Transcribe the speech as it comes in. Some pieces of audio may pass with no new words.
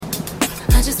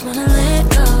I just wanna let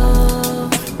go.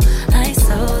 I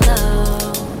so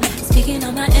low, speaking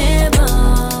on my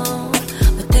ammo,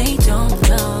 but they don't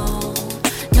know.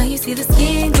 Now you see the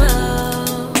skin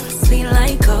glow, sweet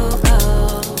like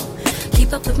cocoa.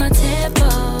 Keep up with my tempo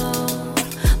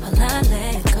while I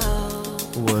let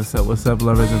go. What's up,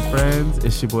 lovers and friends?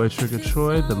 It's your boy Trigger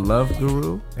Troy, the Love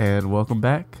Guru, and welcome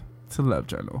back to Love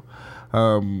Journal.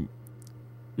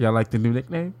 Y'all like the new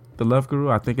nickname, the Love Guru?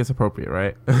 I think it's appropriate,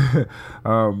 right?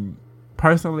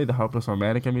 Personally, the hopeless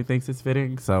romantic in me thinks it's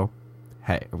fitting, so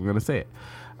hey, I'm gonna say it.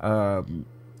 I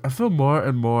feel more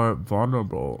and more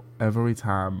vulnerable every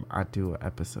time I do an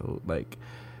episode. Like,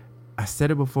 I said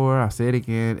it before, I'll say it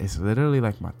again. It's literally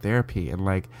like my therapy, and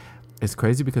like, it's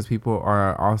crazy because people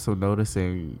are also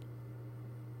noticing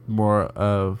more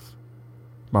of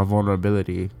my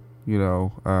vulnerability, you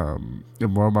know, and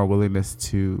more of my willingness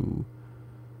to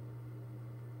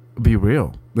be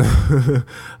real.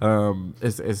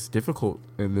 It's difficult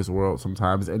in this world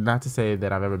sometimes, and not to say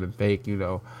that I've ever been fake, you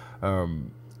know,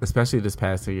 especially this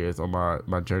past 2 years on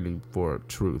my journey for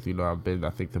truth. You know, I've been, I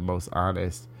think, the most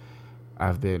honest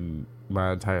I've been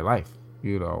my entire life,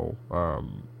 you know,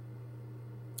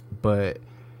 but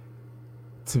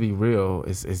to be real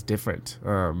is different,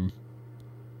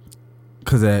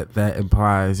 because that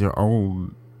implies your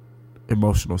own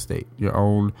emotional state, your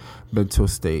own mental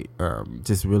state,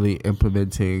 just really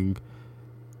implementing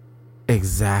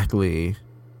exactly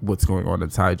what's going on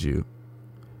inside you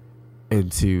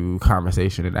into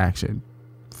conversation and action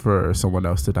for someone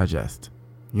else to digest,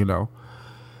 you know.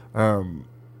 And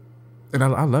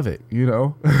I love it, you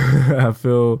know. I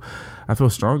feel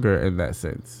stronger in that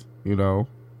sense, you know.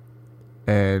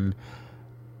 And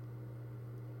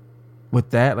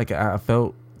with that, like, I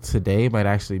felt today might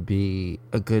actually be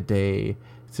a good day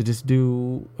to just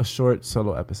do a short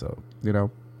solo episode, you know,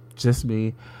 just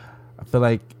me. I feel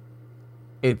like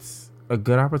it's a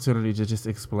good opportunity to just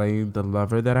explain the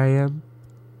lover that I am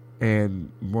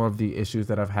and more of the issues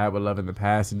that I've had with love in the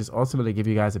past, and just ultimately give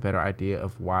you guys a better idea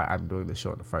of why I'm doing this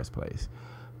show in the first place.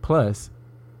 Plus,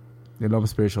 you know, I'm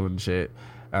spiritual and shit,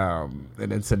 and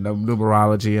into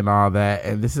numerology and all that,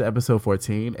 and this is episode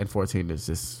 14, and 14 is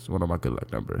just one of my good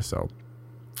luck numbers, so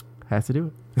has to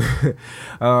do it.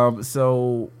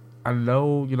 So I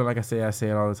know, you know, like I say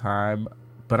it all the time,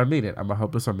 but I mean it. I'm a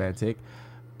hopeless romantic,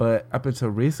 but up until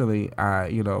recently,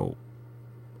 you know,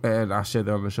 and I shared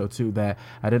that on the show too, that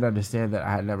I didn't understand that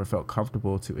I had never felt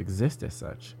comfortable to exist as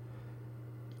such.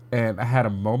 And I had a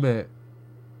moment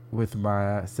with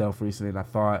myself recently, and I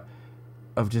thought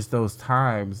of just those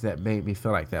times that made me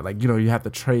feel like that. Like, you know, you have to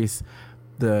trace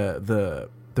the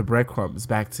breadcrumbs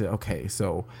back to, okay,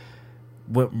 so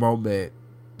what moment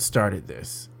started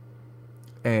this?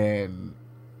 And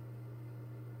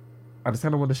I just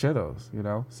kind of want to share those, you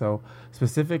know? So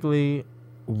specifically,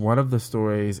 one of the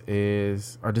stories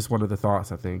is, or just one of the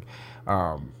thoughts, I think,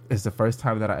 is the first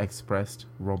time that I expressed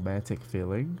romantic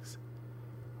feelings.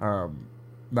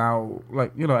 Now,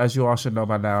 like, you know, as you all should know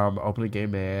by now, I'm an openly gay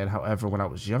man. However, when I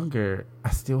was younger,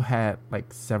 I still had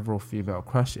like several female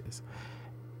crushes.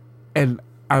 And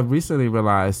I recently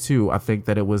realized too, I think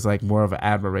that it was like more of an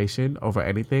admiration over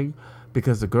anything,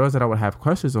 because the girls that I would have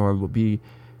crushes on would be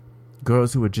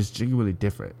girls who were just genuinely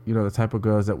different. You know, the type of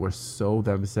girls that were so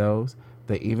themselves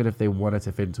that even if they wanted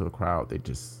to fit into a crowd,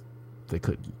 they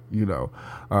couldn't, you know.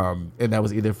 And that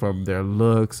was either from their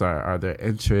looks or their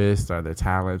interests or their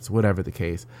talents, whatever the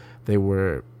case. They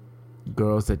were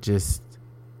girls that just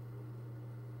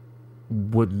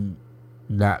wouldn't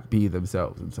not be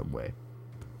themselves in some way.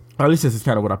 Or at least this is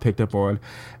kind of what I picked up on.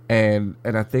 And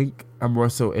I think I more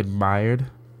so admired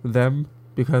them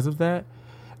because of that.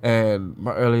 And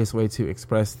my earliest way to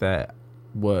express that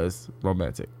was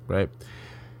romantic, right?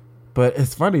 But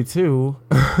it's funny too,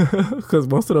 because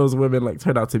most of those women like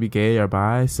turned out to be gay or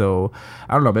bi. So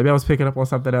I don't know. Maybe I was picking up on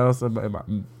something else,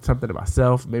 something in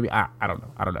myself. Maybe I don't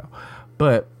know.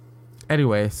 But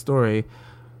anyway, story.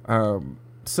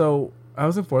 So I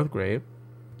was in 4th grade,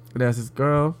 and there's this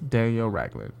girl, Danielle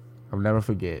Ragland. I'll never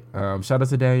forget. Shout out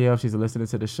to Danielle. If she's listening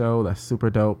to the show, that's super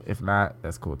dope. If not,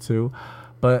 that's cool too.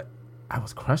 But I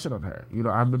was crushing on her. You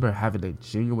know, I remember having a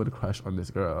genuine crush on this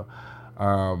girl.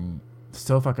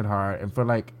 So fucking hard. And for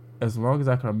like as long as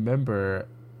I can remember,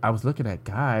 I was looking at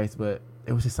guys, but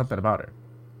it was just something about her.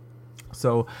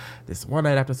 So this one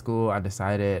night after school, I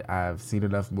decided I've seen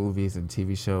enough movies and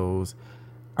TV shows.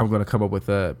 I'm going to come up with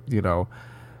an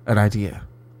idea.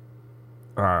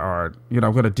 Or I'm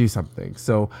going to do something.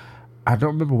 So I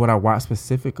don't remember what I watched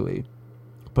specifically,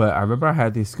 but I remember I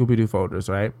had these Scooby-Doo folders,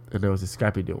 right? And there was a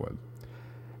Scrappy-Doo one.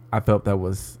 I felt that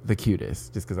was the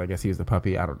cutest, just because I guess he was the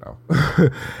puppy. I don't know.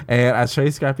 And I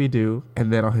traced Scrappy Doo,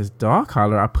 and then on his dog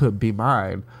collar, I put Be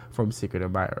Mine from Secret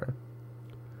Admirer.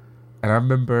 And I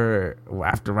remember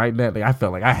after writing that, like, I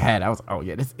felt like I was, oh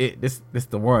yeah, this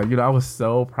the one. You know, I was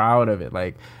so proud of it.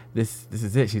 Like, this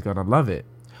is it. She's gonna love it.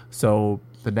 So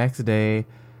the next day,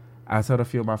 I told a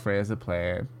few of my friends the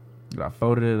plan. You know, I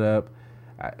folded it up.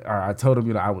 I told them,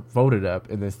 you know, I would fold it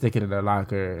up and then stick it in their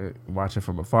locker and watch it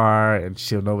from afar, and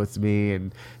she'll know it's me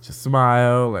and she'll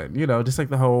smile, and, you know, just like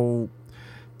the whole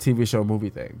TV show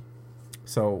movie thing.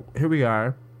 So here we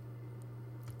are.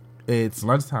 It's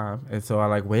lunchtime, and so I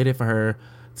like waited for her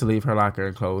to leave her locker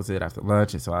and close it after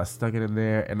lunch, and so I stuck it in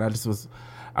there, and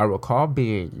I recall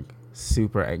being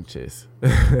super anxious.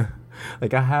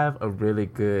 Like, I have a really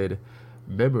good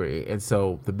memory, and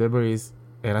so the memories,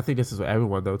 and I think this is with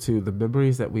everyone though too, the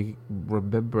memories that we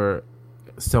remember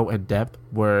so in depth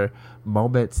were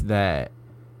moments that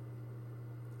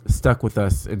stuck with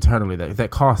us internally,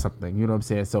 that caused something, you know what I'm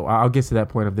saying? So I'll get to that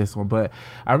point of this one, but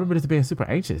I remember just being super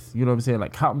anxious, you know what I'm saying?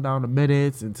 Like, counting down the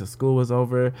minutes until school was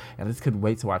over, and I just couldn't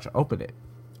wait to watch her open it.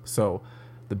 So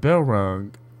the bell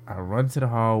rung, I run to the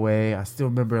hallway. I still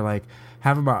remember like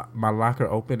having my locker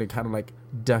open and kind of like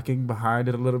ducking behind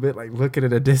it a little bit, like looking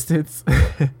at a distance.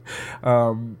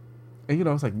 And you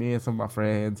know, it's like me and some of my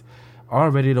friends all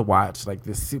ready to watch like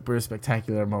this super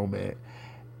spectacular moment.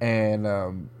 And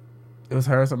it was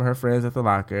her and some of her friends at the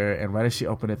locker, and right as she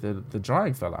opened it, the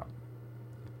drawing fell out.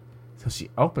 So she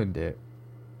opened it,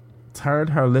 turned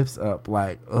her lips up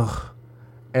like, ugh,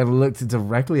 and looked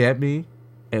directly at me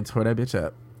and tore that bitch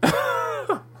up.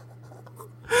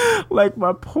 Like,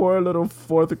 my poor little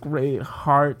 4th grade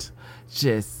heart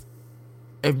just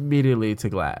immediately to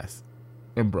glass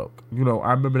and broke. You know,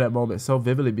 I remember that moment so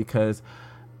vividly because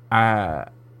it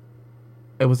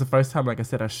was the first time, like I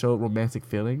said, I showed romantic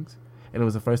feelings, and it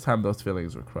was the first time those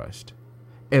feelings were crushed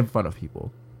in front of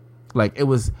people. Like, it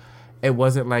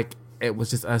wasn't like it was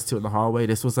just us two in the hallway.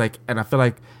 This was like, and I feel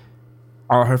like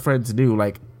all her friends knew,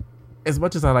 like, as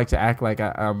much as I like to act like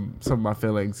some of my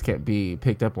feelings can't be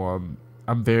picked up on,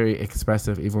 I'm very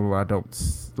expressive even when I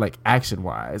don't, like, action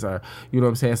wise, or, you know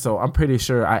what I'm saying? So I'm pretty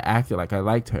sure I acted like I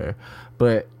liked her,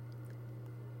 but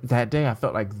that day I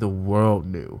felt like the world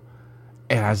knew,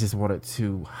 and I just wanted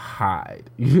to hide,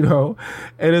 you know?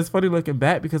 And it's funny looking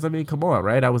back because, I mean, come on,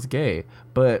 right? I was gay,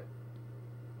 but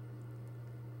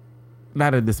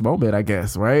not in this moment, I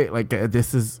guess, right? Like,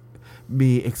 this is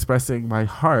me expressing my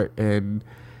heart, and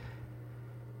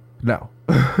no.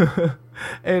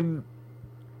 And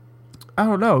I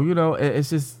don't know, you know, it's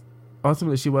just,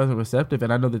 ultimately she wasn't receptive,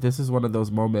 and I know that this is one of those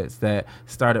moments that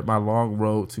started my long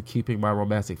road to keeping my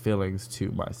romantic feelings to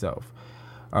myself.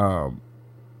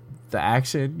 The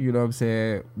action, you know what I'm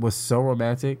saying, was so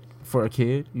romantic for a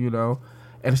kid, you know,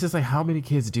 and it's just like, how many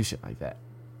kids do shit like that?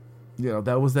 You know,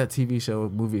 that was that TV show,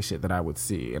 movie shit that I would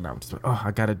see, and I was just like, oh,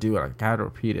 I gotta do it, I gotta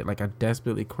repeat it. Like, I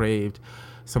desperately craved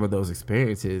some of those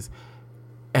experiences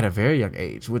at a very young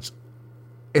age, which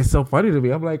is so funny to me.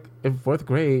 I'm like in 4th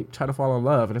grade trying to fall in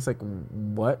love, and it's like,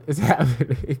 what is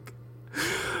happening?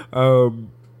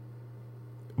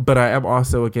 But I am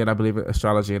also, again, I believe in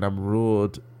astrology, and I'm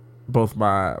ruled, both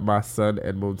my sun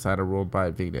and moon sign are ruled by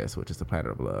Venus, which is the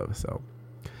planet of love. So,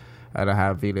 and I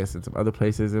have Venus in some other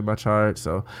places in my chart,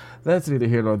 so that's neither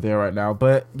here nor there right now.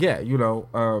 But yeah, you know,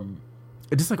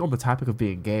 just like on the topic of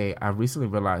being gay, I recently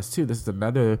realized too, this is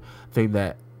another thing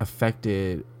that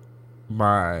affected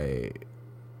my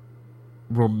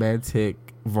romantic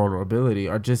vulnerability,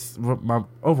 or just my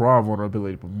overall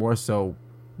vulnerability, but more so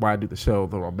why I do the show,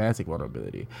 the romantic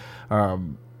vulnerability.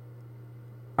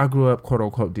 I grew up quote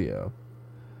unquote DL,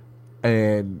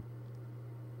 and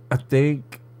I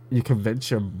think you convince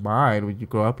your mind when you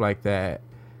grow up like that,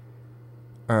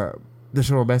 the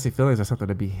romantic feelings are something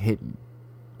to be hidden,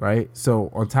 right?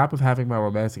 So on top of having my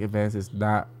romantic advances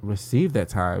not received at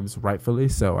times, rightfully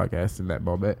so, I guess, in that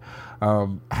moment, I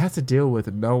had to deal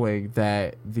with knowing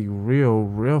that the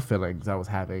real feelings I was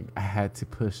having, I had to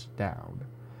push down.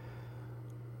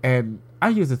 And I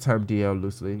use the term DL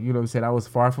loosely, you know what I'm saying? I was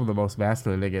far from the most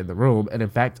masculine nigga in the room, and in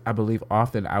fact, I believe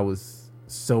often I was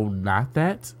so not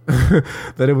that,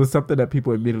 that it was something that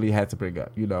people immediately had to bring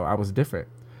up. You know, I was different.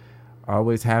 I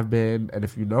always have been, and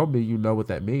if you know me, you know what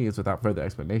that means without further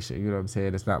explanation. You know what I'm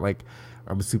saying? It's not like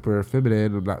I'm super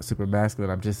feminine, I'm not super masculine,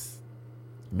 I'm just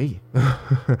me.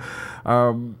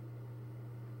 And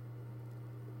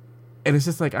it's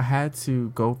just like I had to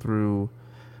go through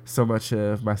so much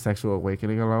of my sexual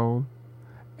awakening alone,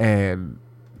 and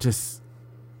just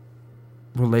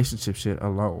relationship shit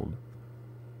alone,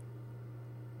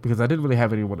 because I didn't really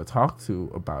have anyone to talk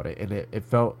to about it, and it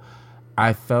felt,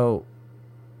 I felt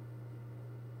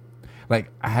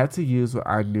like I had to use what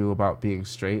I knew about being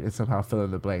straight and somehow fill in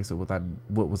the blanks with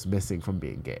what was missing from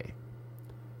being gay.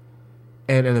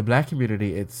 And in the black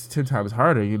community, it's 10 times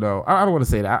harder, you know. I don't want to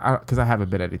say that because I haven't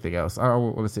been anything else. I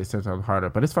don't want to say it's 10 times harder,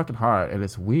 but it's fucking hard and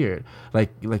it's weird. Like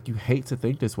you hate to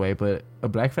think this way, but a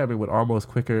black family would almost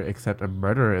quicker accept a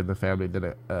murderer in the family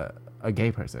than a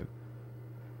gay person.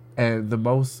 And the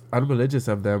most unreligious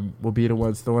of them will be the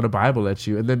ones throwing a Bible at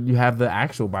you. And then you have the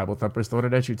actual Bible thumpers throwing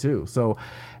it at you too. So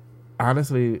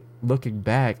honestly, looking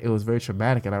back, it was very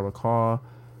traumatic. And I recall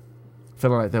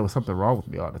feeling like there was something wrong with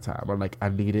me all the time. Or like I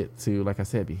needed to, like I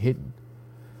said, be hidden.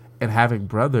 And having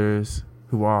brothers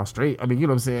who are all straight, I mean, you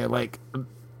know what I'm saying? Like,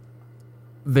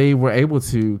 they were able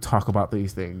to talk about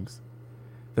these things,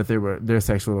 that their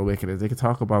sexual awakenings. They could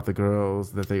talk about the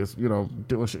girls that they was, you know,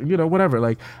 doing, you know, whatever.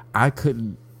 Like, I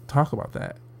couldn't talk about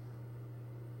that.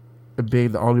 And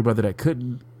being the only brother that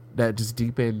couldn't, that just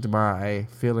deepened my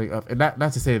feeling of, and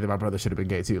not to say that my brother should have been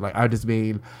gay too. Like, I just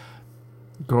mean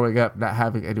growing up, not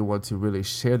having anyone to really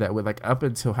share that with. Like, up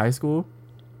until high school,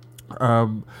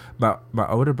 my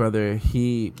older brother,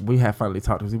 we had finally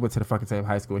talked because we went to the fucking same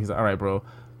high school. He's like, all right, bro,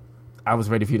 I was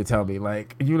ready for you to tell me,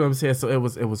 like, you know what I'm saying? So it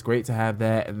was great to have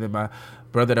that. And then my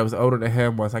brother that was older than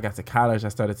him, once I got to college, I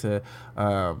started to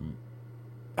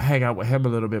hang out with him a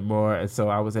little bit more. And so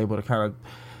I was able to kind of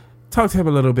talk to him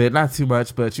a little bit, not too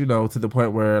much, but, you know, to the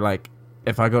point where, like,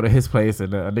 if I go to his place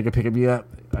and a nigga picking me up,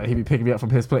 he be picking me up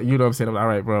from his place. You know what I'm saying? I'm like, all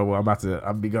right, bro, well,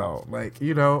 I'm be gone. Like,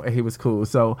 you know, and he was cool.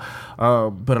 So,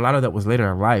 but a lot of that was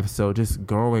later in life. So just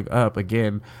growing up,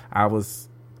 again, I was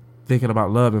thinking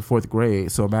about love in 4th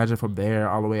grade. So imagine from there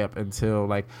all the way up until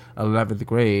like 11th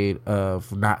grade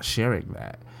of not sharing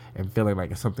that and feeling like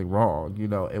it's something wrong. You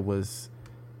know, it was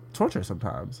torture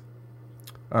sometimes.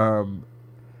 And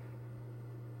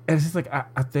it's just like,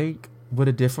 I think what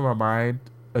it did for my mind,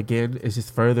 again, it's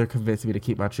just further convinced me to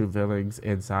keep my true feelings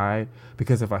inside,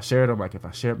 because if I shared them, like if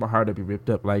I shared my heart, it'd be ripped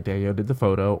up like Danielle did the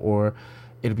photo, or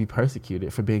it'd be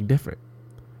persecuted for being different.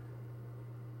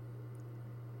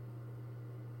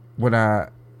 When I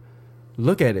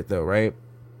look at it though, right?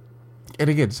 And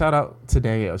again, shout out to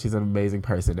Danielle. She's an amazing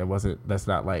person. That's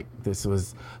not like this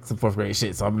was some 4th grade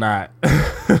shit. So I'm not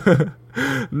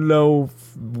no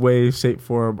way, shape,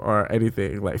 form, or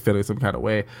anything like feeling some kind of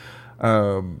way.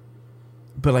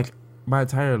 But like my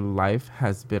entire life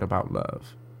has been about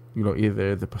love, you know,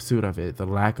 either the pursuit of it, the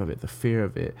lack of it, the fear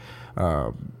of it,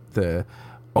 the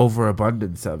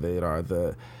overabundance of it, or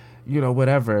the, you know,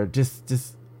 whatever,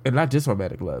 just, and not just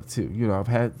romantic love too. You know, I've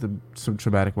had some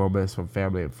traumatic moments from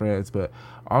family and friends, but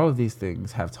all of these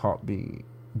things have taught me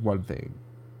one thing,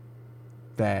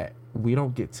 that we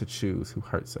don't get to choose who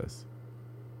hurts us.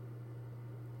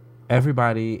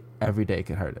 Everybody, every day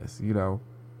can hurt us, you know?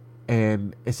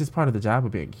 And it's just part of the job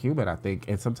of being human, I think.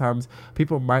 And sometimes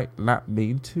people might not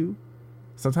mean to.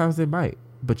 Sometimes they might.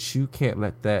 But you can't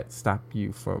let that stop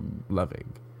you from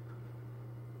loving.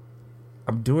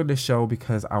 I'm doing this show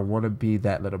because I want to be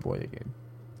that little boy again.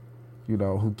 You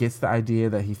know, who gets the idea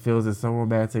that he feels it's so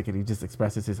romantic and he just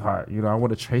expresses his heart. You know, I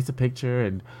want to trace a picture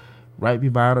and write me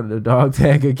mine on the dog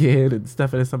tag again and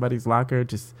stuff it in somebody's locker.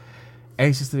 Just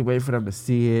anxiously wait for them to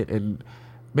see it. And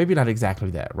maybe not exactly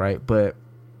that, right? But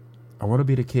I want to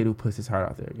be the kid who puts his heart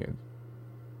out there again.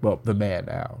 Well, the man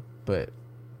now, but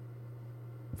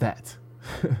that.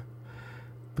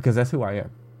 Because that's who I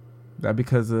am. Not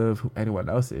because of who anyone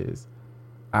else is.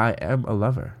 I am a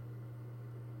lover.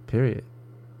 Period.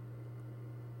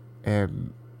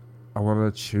 And I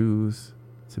want to choose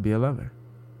to be a lover.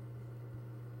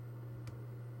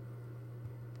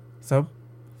 So,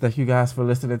 thank you guys for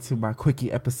listening to my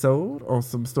quickie episode on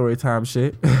some story time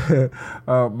shit.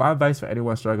 My advice for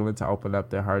anyone struggling to open up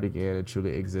their heart again and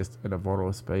truly exist in a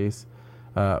vulnerable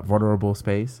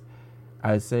space,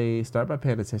 I'd say start by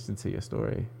paying attention to your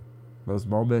story. Those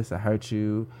moments that hurt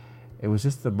you, it was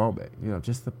just the moment, you know,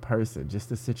 just the person, just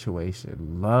the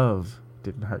situation. Love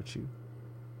didn't hurt you.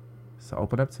 So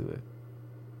open up to it.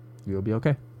 You'll be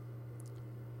okay.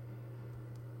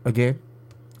 Again,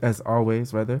 as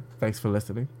always, thanks for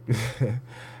listening.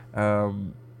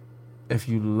 If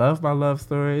you love my love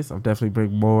stories, I'll definitely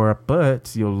bring more,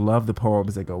 but you'll love the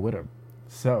poems that go with them.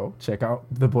 So check out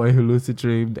The Boy Who Lucid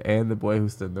Dreamed and The Boy Who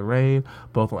Stood in the Rain,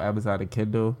 both on Amazon and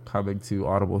Kindle, coming to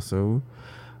Audible soon.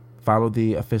 Follow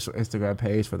the official Instagram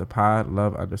page for the pod,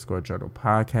 love_journal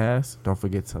podcast. Don't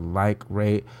forget to like,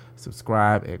 rate,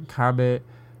 subscribe, and comment.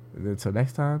 And until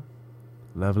next time,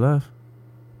 love.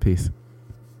 Peace.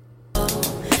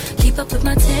 Keep up with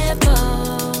my tempo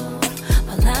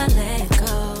while I